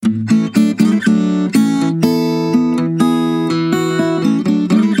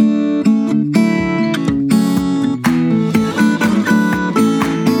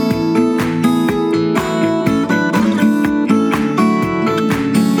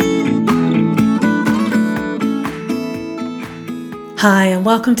Hi, and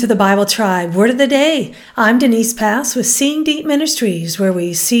welcome to the Bible Tribe Word of the Day. I'm Denise Pass with Seeing Deep Ministries, where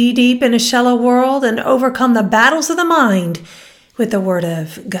we see deep in a shallow world and overcome the battles of the mind with the Word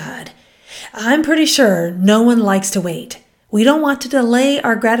of God. I'm pretty sure no one likes to wait. We don't want to delay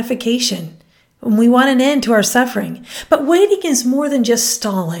our gratification. We want an end to our suffering. But waiting is more than just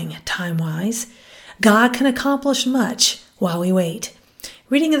stalling, time-wise. God can accomplish much while we wait.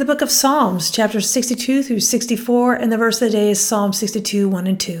 Reading in the book of Psalms, chapters 62 through 64, and the verse of the day is Psalm 62, 1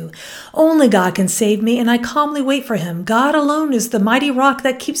 and 2. Only God can save me, and I calmly wait for him. God alone is the mighty rock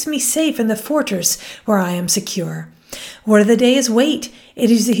that keeps me safe in the fortress where I am secure. Word of the day is wait. It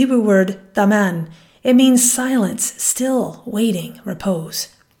is the Hebrew word daw-man. It means silence, still, waiting, repose.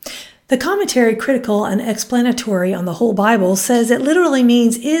 The commentary, critical and explanatory on the whole Bible, says it literally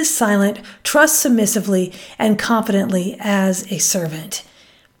means is silent, trust submissively, and confidently as a servant.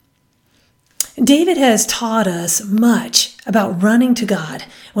 David has taught us much about running to God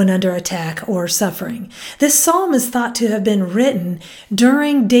when under attack or suffering. This psalm is thought to have been written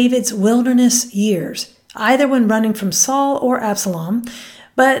during David's wilderness years, either when running from Saul or Absalom,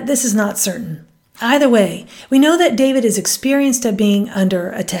 but this is not certain. Either way, we know that David is experienced at being under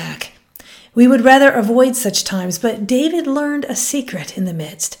attack. We would rather avoid such times, but David learned a secret in the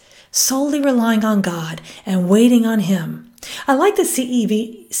midst, solely relying on God and waiting on him. I like the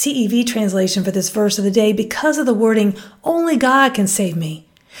CEV translation for this verse of the day because of the wording, only God can save me.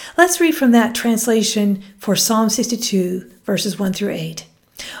 Let's read from that translation for Psalm 62, verses 1 through 8.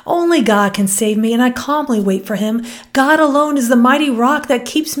 Only God can save me, and I calmly wait for him. God alone is the mighty rock that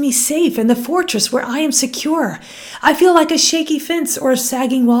keeps me safe in the fortress where I am secure. I feel like a shaky fence or a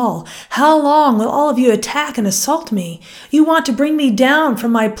sagging wall. How long will all of you attack and assault me? You want to bring me down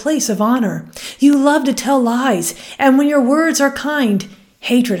from my place of honor. You love to tell lies, and when your words are kind,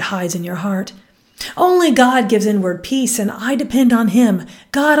 hatred hides in your heart. Only God gives inward peace, and I depend on him.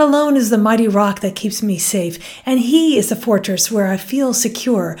 God alone is the mighty rock that keeps me safe, and he is the fortress where I feel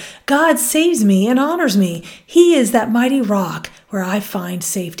secure. God saves me and honors me. He is that mighty rock where I find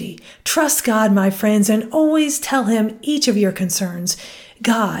safety. Trust God, my friends, and always tell him each of your concerns.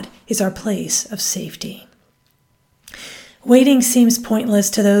 God is our place of safety. Waiting seems pointless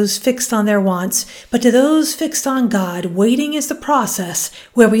to those fixed on their wants, but to those fixed on God, waiting is the process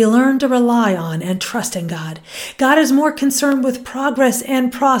where we learn to rely on and trust in God. God is more concerned with progress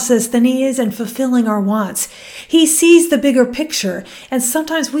and process than he is in fulfilling our wants. He sees the bigger picture, and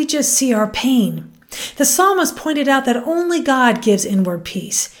sometimes we just see our pain. The psalmist pointed out that only God gives inward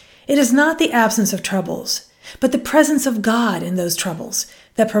peace. It is not the absence of troubles, but the presence of God in those troubles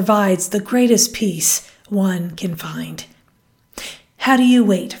that provides the greatest peace one can find. How do you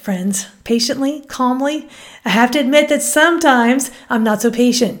wait, friends? Patiently? Calmly? I have to admit that sometimes I'm not so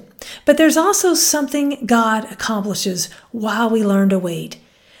patient. But there's also something God accomplishes while we learn to wait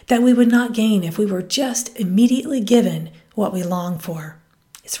that we would not gain if we were just immediately given what we long for.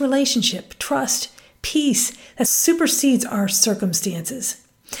 It's relationship, trust, peace that supersedes our circumstances.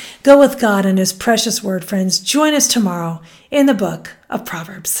 Go with God and his precious word, friends. Join us tomorrow in the book of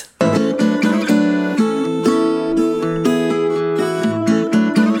Proverbs.